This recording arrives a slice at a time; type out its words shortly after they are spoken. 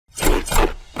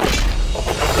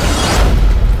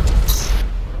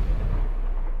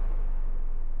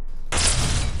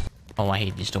Oh, I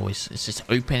hate these doors. It's just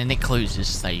open and it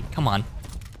closes. Like, come on.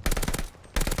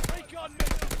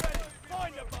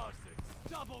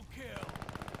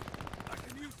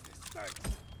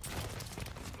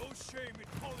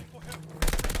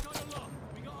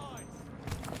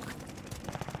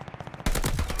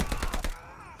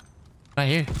 Right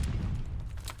here.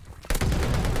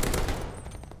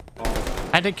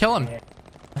 I did kill him.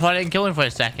 I thought I didn't kill him for a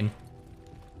second.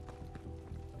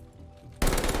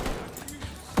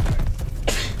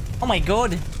 Oh my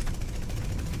god.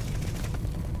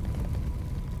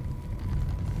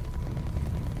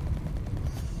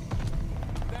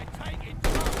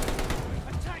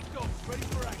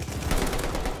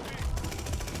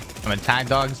 I'm attack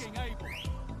dogs.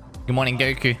 Good morning,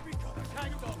 Goku.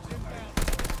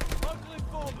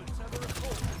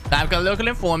 I've got local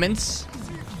informants.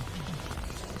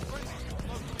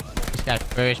 This guy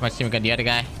first. My team got the other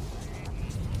guy.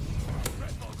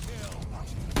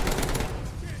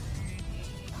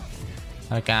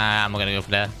 Okay, I'm not gonna go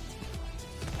for that.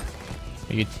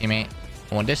 For you, teammate.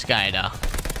 I want this guy though.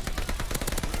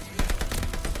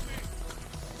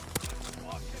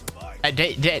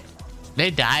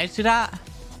 They died to that?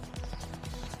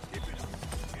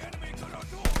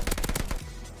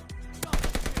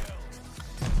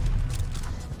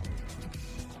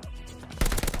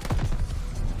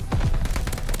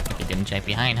 You didn't check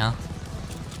behind, huh?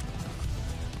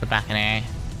 Put back in there.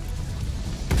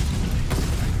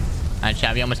 Alright,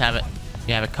 chat, we almost have it.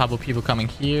 We have a couple people coming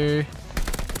here.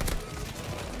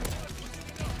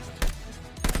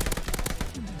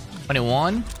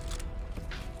 21.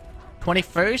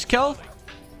 21st kill.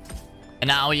 And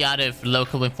now we out of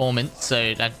local informants,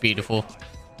 so that's beautiful.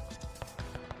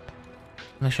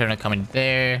 I'm not sure they're coming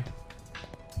there.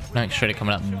 I'm not sure they're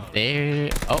coming up there.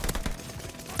 Oh.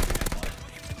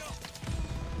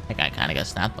 That guy kind of got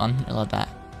snapped on. I love that.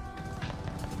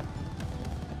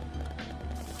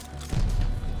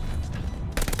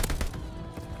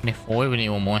 We need 4. We need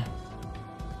one more.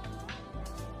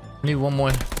 We need one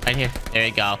more. Right here. There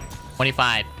we go.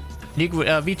 25. New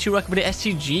V2 rocket with the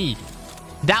STG.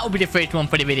 That will be the first one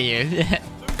for the video.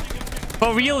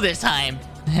 For real this time.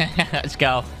 Let's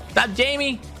go. Stop,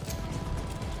 Jamie.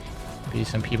 Be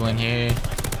some people in here.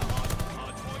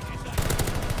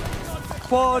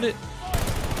 Quad.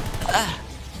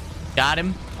 Got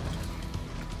him.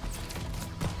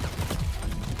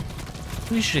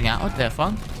 Who are you shooting at? What the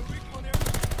fuck?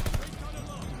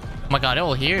 Oh my god, they're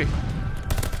all here.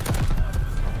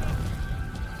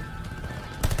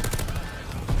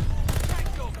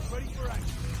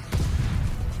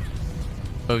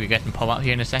 Oh, you guys can pop out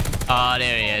here in a second. Oh,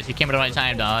 there he is. He came at the right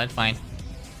time, though. That's fine.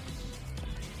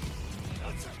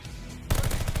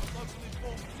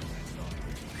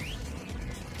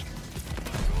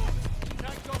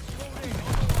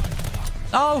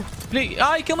 Oh! Please.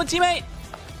 Oh, he killed my teammate!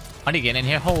 How did he get in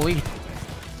here? Holy.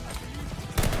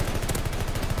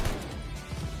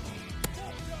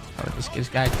 Oh, this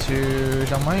guy to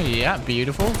somewhere. Yeah,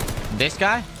 beautiful. This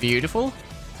guy, beautiful.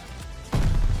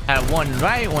 Had one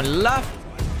right, one left.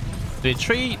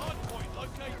 Retreat.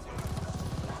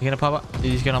 He's gonna pop up.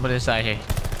 He's gonna up on this side here.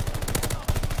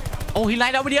 Oh, he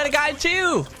lined up with the other guy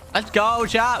too. Let's go,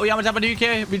 chat. We almost have a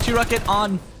nuke V2 rocket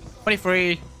on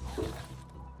 23,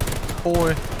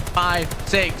 4, 5,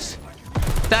 6,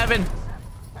 7,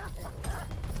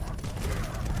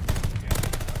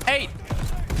 8.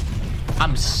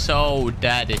 I'm so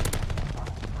dead.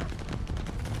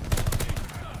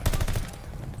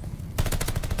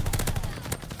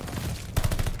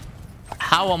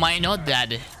 How am I not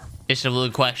dead? It's a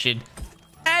little question.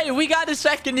 Hey, we got a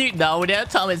second nuke though with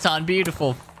Automaton.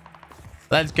 Beautiful.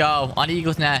 Let's go. On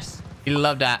Eagle's Nest. You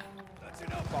love that. That's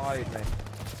enough. Fine, man.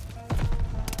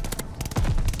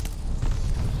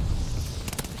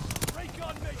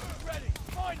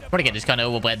 I'm gonna get this gun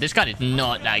overplayed. This gun is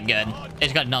not that good.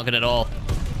 This gun not good at all.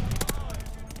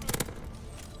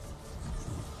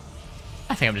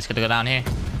 I think I'm just gonna go down here.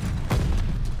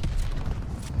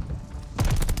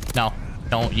 No.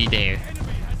 Don't you dare.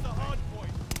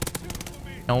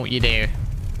 Don't you dare.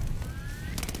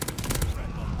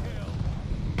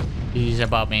 He's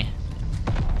above me.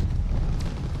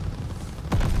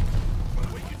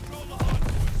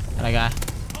 And I got.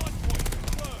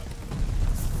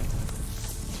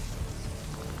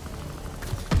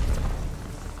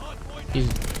 He's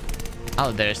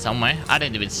out there somewhere. I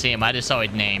didn't even see him. I just saw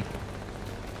his name.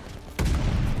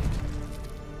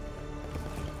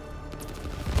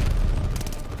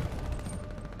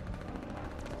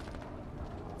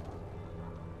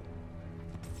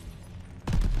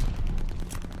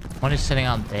 One is sitting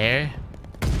out there.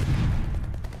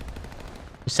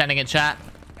 Sending a chat.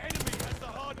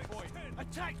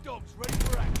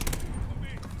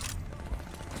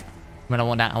 I don't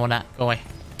want that. I want that. Go away.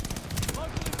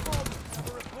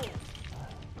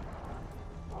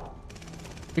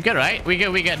 We good, right? We good.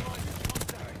 We good.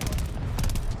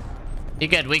 We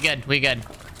good. We good. We good.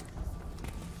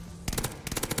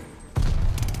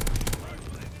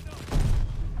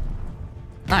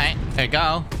 All right. There you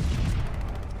go.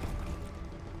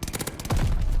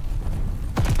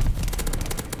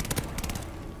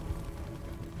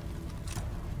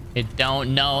 You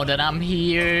don't know that I'm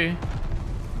here.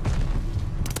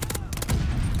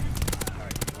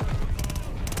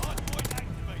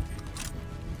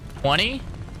 $20?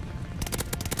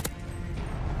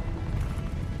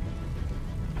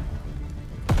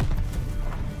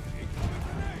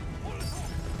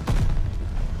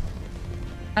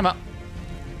 I'm up.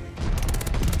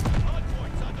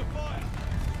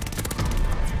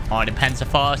 Oh, it depends on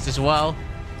fast as well.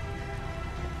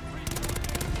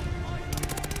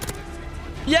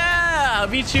 Yeah,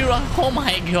 V2. Oh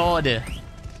my god. The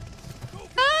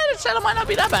setup might not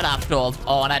be that bad after all.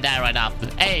 Oh, and I died right after.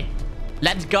 Hey,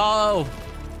 let's go.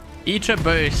 Itra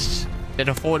Burst. Did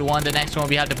a forward one. The next one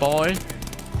we have the ball.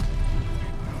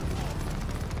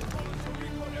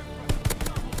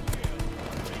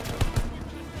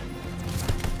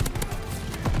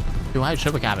 Do I have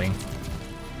triple capping?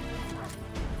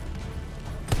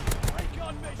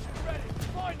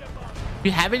 You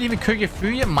haven't even cooked your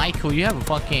food yet, Michael. You have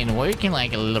fucking working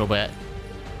like a little bit.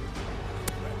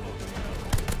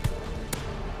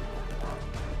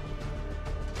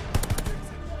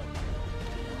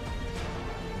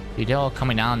 Dude, they're all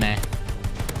coming down there.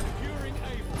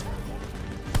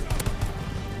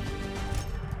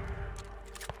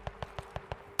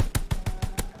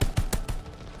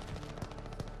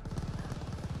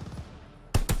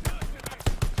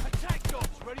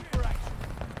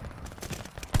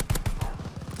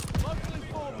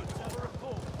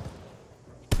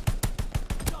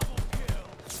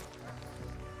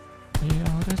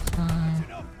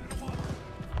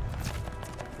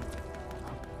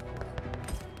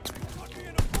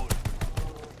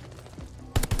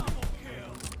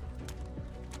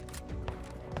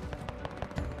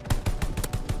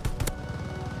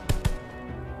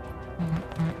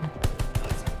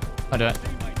 I'll do it.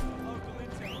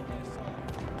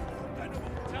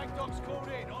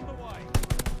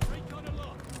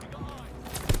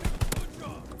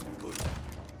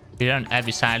 You're on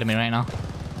every side of me right now.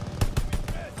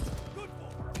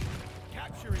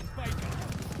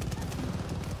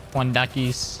 One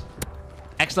duckies.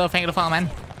 Excellent, thank you for the follow, man.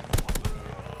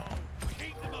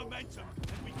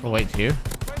 We'll wait for you.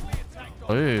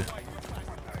 Ooh.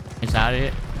 Is that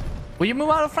it? Will you move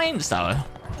out of frames though?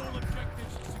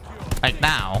 Like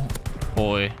now?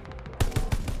 Or...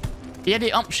 You had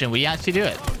the option, will you actually do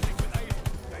it?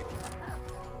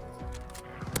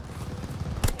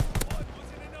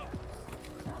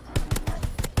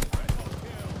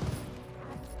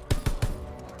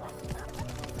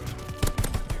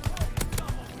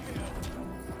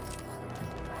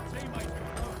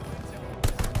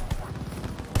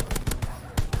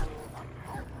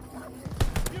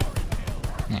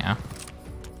 Yeah.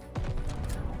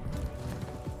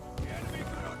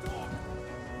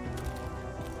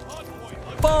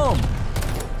 Boom!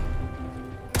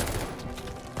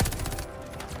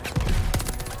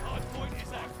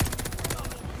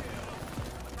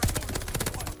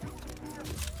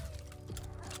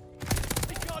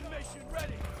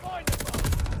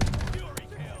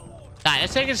 Alright,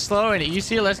 let's take it slower and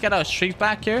easy. Let's get our streak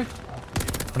back here.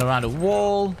 Run around the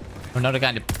wall. Another guy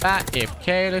in the back.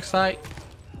 AFK looks like.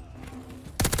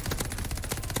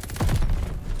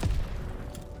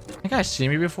 That guy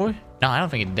seen me before? No, I don't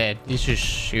think he did. He's just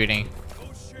shooting.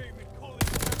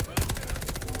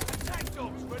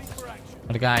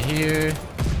 Another guy here.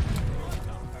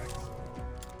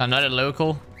 Another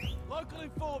local.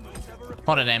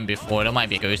 Spotted them before. There might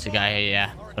be a ghosted guy here,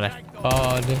 yeah. But I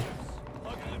thought...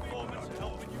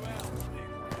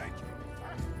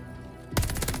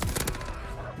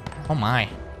 Oh my.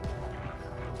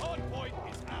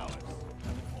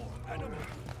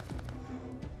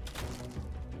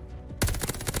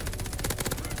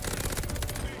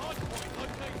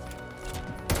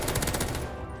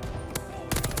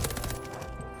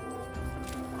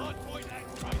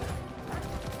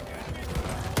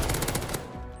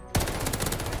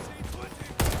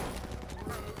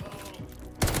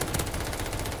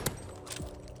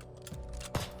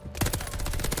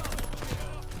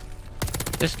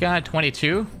 This guy,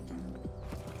 22.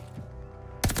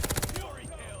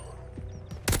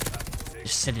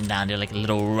 Just sitting down there like a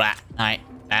little rat. Alright,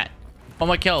 one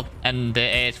more kill. And the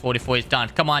AS-44 is done.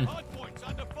 Come on.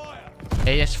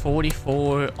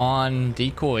 AS-44 on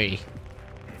decoy.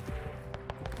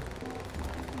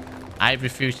 I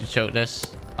refuse to choke this.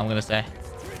 I'm gonna say.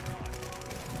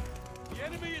 The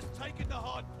enemy has taken the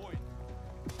hard point.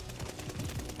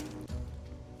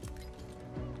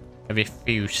 I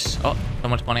refuse. Oh,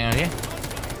 someone's spawning over here.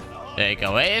 There you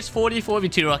go. It's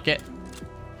 44v2 rocket.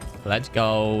 Let's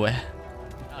go.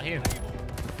 Out here.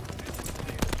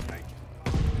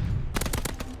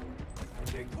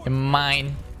 You're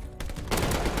mine.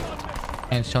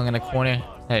 And chilling in the corner.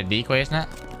 Is that a decoy, isn't it?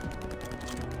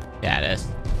 Yeah, it is.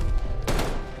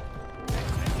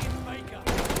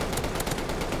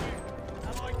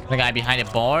 The guy behind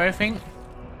the bar, I think.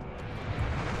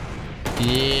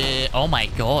 Yeah. Oh my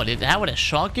god. Is that with a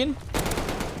shotgun?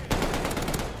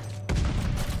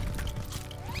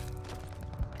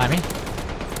 I mean.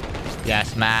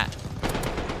 Yes, Matt.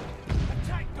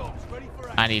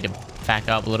 I need to back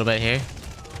up a little bit here.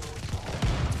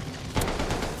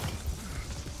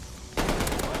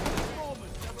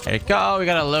 There we go. We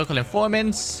got our local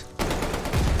informants.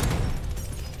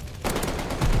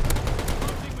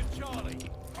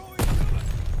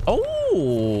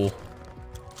 Oh,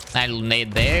 nice little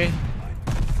nade there.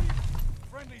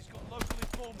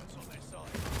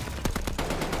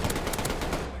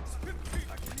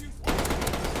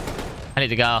 I need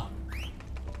to go.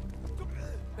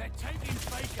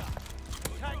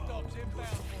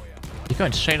 You're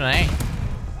going straight on A.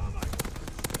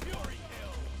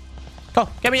 Go,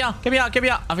 get me out, get me out, get me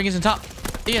out. I think he's on top.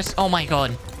 Yes, oh my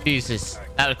god. Jesus,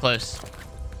 that was close.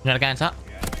 Another guy on top?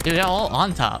 Dude, they're all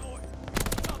on top.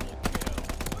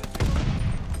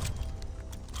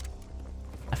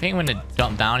 I think I'm gonna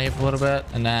jump down here for a little bit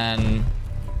and then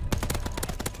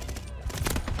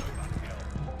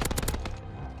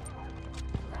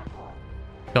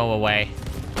go away.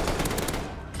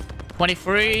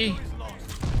 23.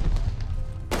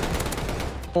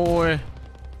 4.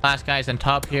 Last guy's on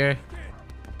top here.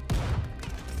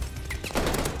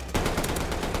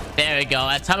 There we go.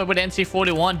 That's time with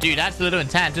NC41. Dude, that's a little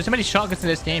intense. There's so many shotguns in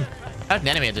this game. That's an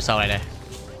enemy I just saw right there.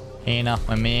 Enough,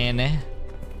 my man.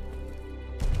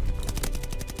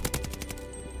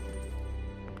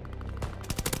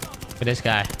 For this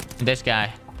guy. And this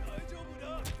guy.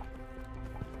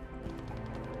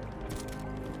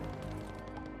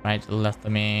 Right to the left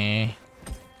of me.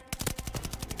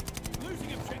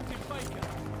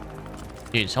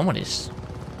 Dude, someone is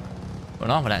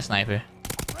going on with that sniper.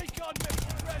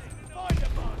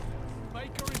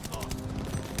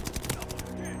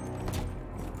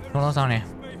 What else down here?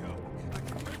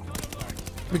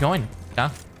 Where we going?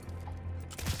 Down.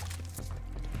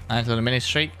 Nice little mini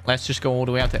streak. Let's just go all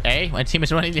the way out to A. My team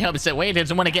is running the opposite way. They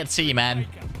doesn't want to get C, man.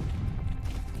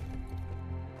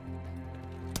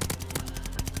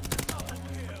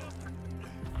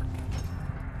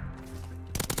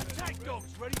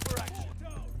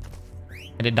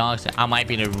 And the dogs, I might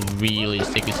be in a really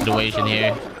sticky situation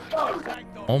here.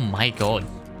 Oh my god.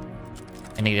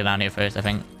 I need to get down here first, I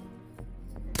think.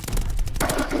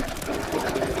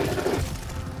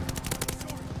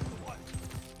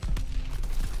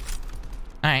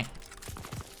 Alright.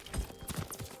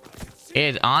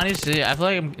 It honestly, I feel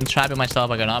like I'm trapping myself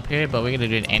by going up here, but we're gonna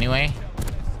do it anyway.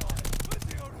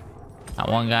 Got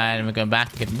one guy, and we're going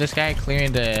back. Get this guy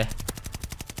clearing the.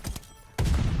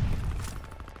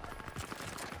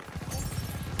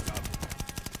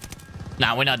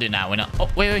 Nah, we're not doing that. We're not. Oh,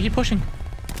 wait, he's pushing.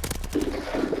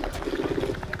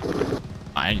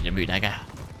 I need to mute that guy.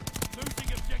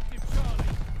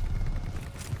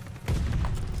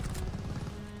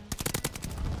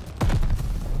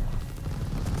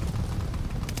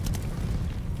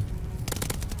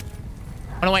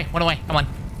 One away, come on.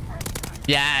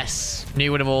 Yes,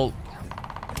 knew would have all.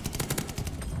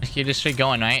 Let's keep this streak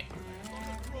going, right?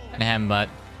 And him, but.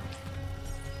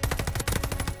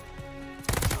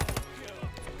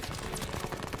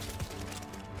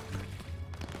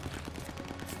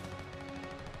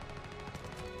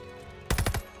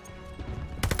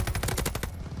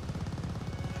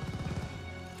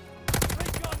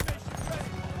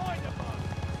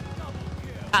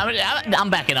 I'm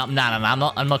backing up. No, I'm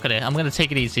not gonna. I'm gonna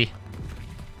take it easy.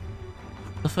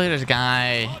 Hopefully there's a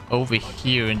guy over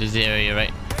here in this area,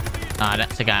 right? Ah,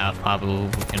 that's the guy I'm probably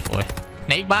looking for.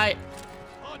 Snake bite.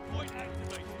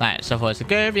 Alright, so far so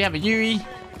good. We have a Yuri.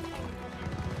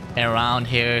 And around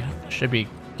here should be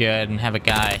good. And have a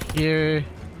guy here.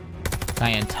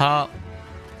 Guy on top.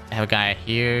 I have a guy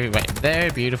here, right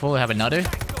there. Beautiful. I have another.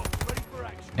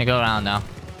 They go around now.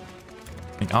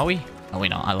 Are we? Oh wait,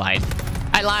 no, I lied.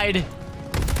 I lied.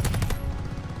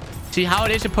 See how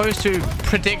it is supposed to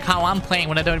predict how I'm playing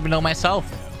when I don't even know myself.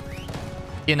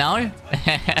 You know?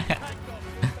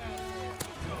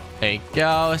 There you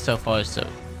go. So far so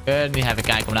good. We have a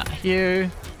guy coming out here.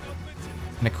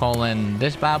 gonna call in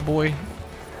this bad boy.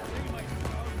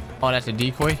 Oh, that's a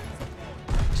decoy.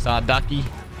 Star ducky.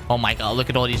 Oh my god, look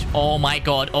at all these. Oh my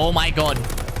god. Oh my god.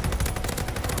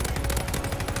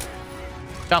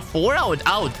 Got 4?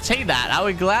 I would take that. I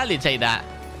would gladly take that.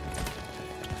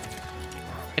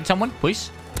 Hit someone,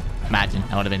 please. Imagine.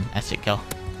 That would have been a sick kill.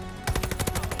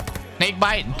 Snake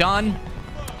bite. Done.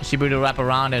 She would wrap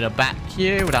around at the back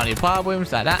here without any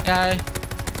problems. Like that guy.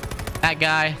 That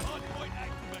guy.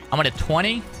 I'm at a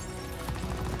 20.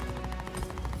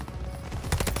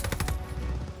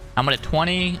 I'm at a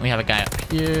 20. We have a guy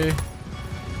up here.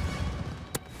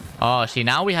 Oh, see,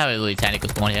 now we have a really technical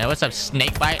spawn here. What's up,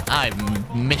 snake bite? I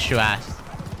miss your ass.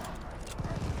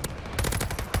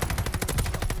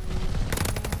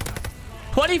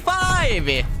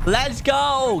 $25. Let's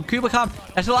go. Kubicom.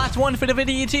 That's the last one for the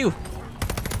video too.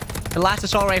 The last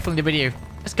assault rifle in the video.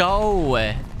 Let's go.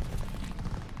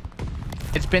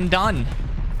 It's been done.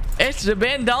 It's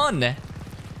been done.